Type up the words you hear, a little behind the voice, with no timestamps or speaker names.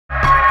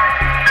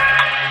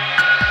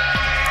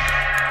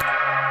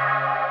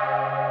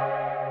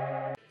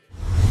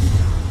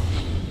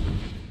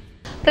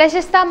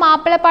പ്രശസ്ത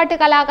മാപ്പിളപ്പാട്ട്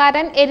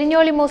കലാകാരൻ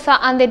എരിഞ്ഞോളി മൂസ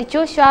അന്തരിച്ചു.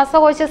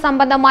 ശ്വാസകോശ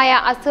സംബന്ധമായ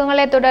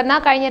അസുഖങ്ങളെ തുടർന്ന്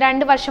കഴിഞ്ഞ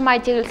 2 വർഷമായി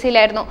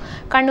ചികിത്സയിലായിരുന്നു.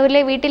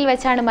 കണ്ണൂരിലെ വീട്ടിൽ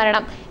വെച്ചാണ്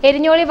മരണം.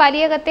 എരിഞ്ഞോളി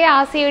വലിയകത്തെ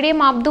ആസിയുടെയും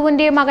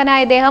അബ്ദുവിന്റെയും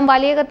മകനായ അദ്ദേഹം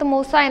വലിയകത്ത്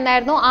മൂസ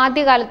എന്നായിരുന്നു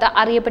ആദ്യകാലത്ത്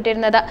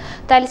അറിയപ്പെട്ടിരുന്നത്.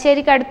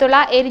 തലശ്ശേരിക്കടുത്തുള്ള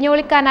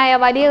എരിഞ്ഞോളിക്കാരനായ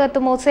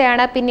വലിയകത്ത്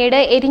മൂസയാണ് പിന്നീട്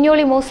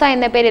എരിഞ്ഞോളി മൂസ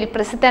എന്ന പേരിൽ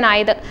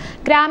പ്രസിദ്ധനായത്.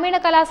 ഗ്രാമീണ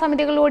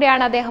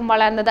കലാസമിതികളിലൂടെയാണ് അദ്ദേഹം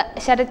വളർന്നത്.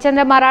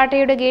 ശരത്ചന്ദ്ര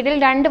മറാഠയുടെ കീഴിൽ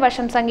 2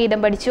 വർഷം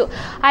സംഗീതം പഠിച്ചു.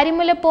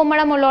 അരിമുല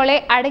പൂമണമുള്ളോളെ,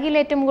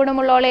 അടകിലേറ്റം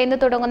ഗുണമുള്ളോളെ എന്ന്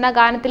തുടങ്ങുന്ന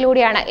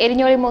ഗാനത്തിലൂടെയാണ്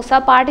എരിഞ്ഞോളി മൂസ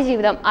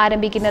പാട്ടുജീവിതം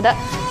ആരംഭിക്കുന്നത്.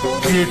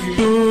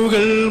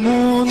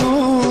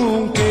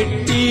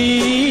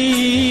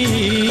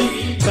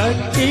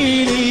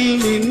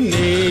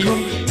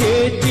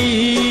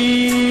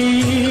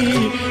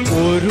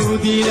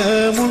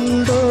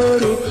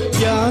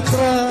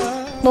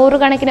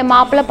 നൂറുകണക്കിന്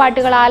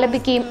മാപ്പിളപ്പാട്ടുകൾ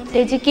ആലപിക്കുകയും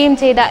രചിക്കുകയും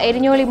ചെയ്ത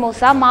എരിഞ്ഞോളി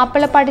മൂസ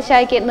മാപ്പിളപ്പാട്ട്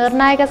ശാഖയ്ക്ക്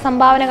നിർണായക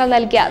സംഭാവനകൾ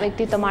നൽകിയ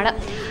വ്യക്തിത്വമാണ്.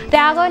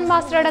 രാഘവൻ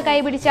മാസ്റ്ററുടെ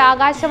കൈപിടിച്ച്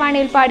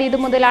ആകാശവാണിയിൽ പാടിയതു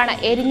മുതലാണ്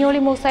എരിഞ്ഞോളി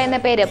മൂസ എന്ന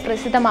പേര്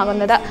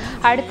പ്രസിദ്ധമാകുന്നത്.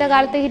 അടുത്ത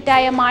കാലത്ത്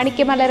ഹിറ്റായ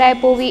മാണിക്യമലരായ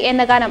പൂവി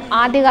എന്ന ഗാനം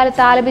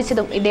ആദ്യകാലത്ത്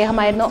ആലപിച്ചതും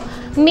ഇദ്ദേഹമായിരുന്നു.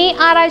 മീ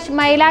ആറാഴ്ച,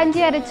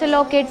 മൈലാഞ്ചി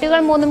അരച്ചല്ലോ,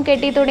 കെട്ടുകൾ 3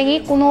 കെട്ടി തുടങ്ങി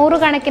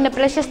നൂറുകണക്കിന്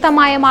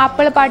പ്രശസ്തമായ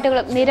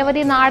മാപ്പിളപ്പാട്ടുകളും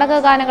നിരവധി നാടക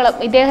ഗാനങ്ങളും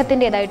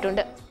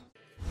ഇദ്ദേഹത്തിൻ്റെതായിട്ടുണ്ട്.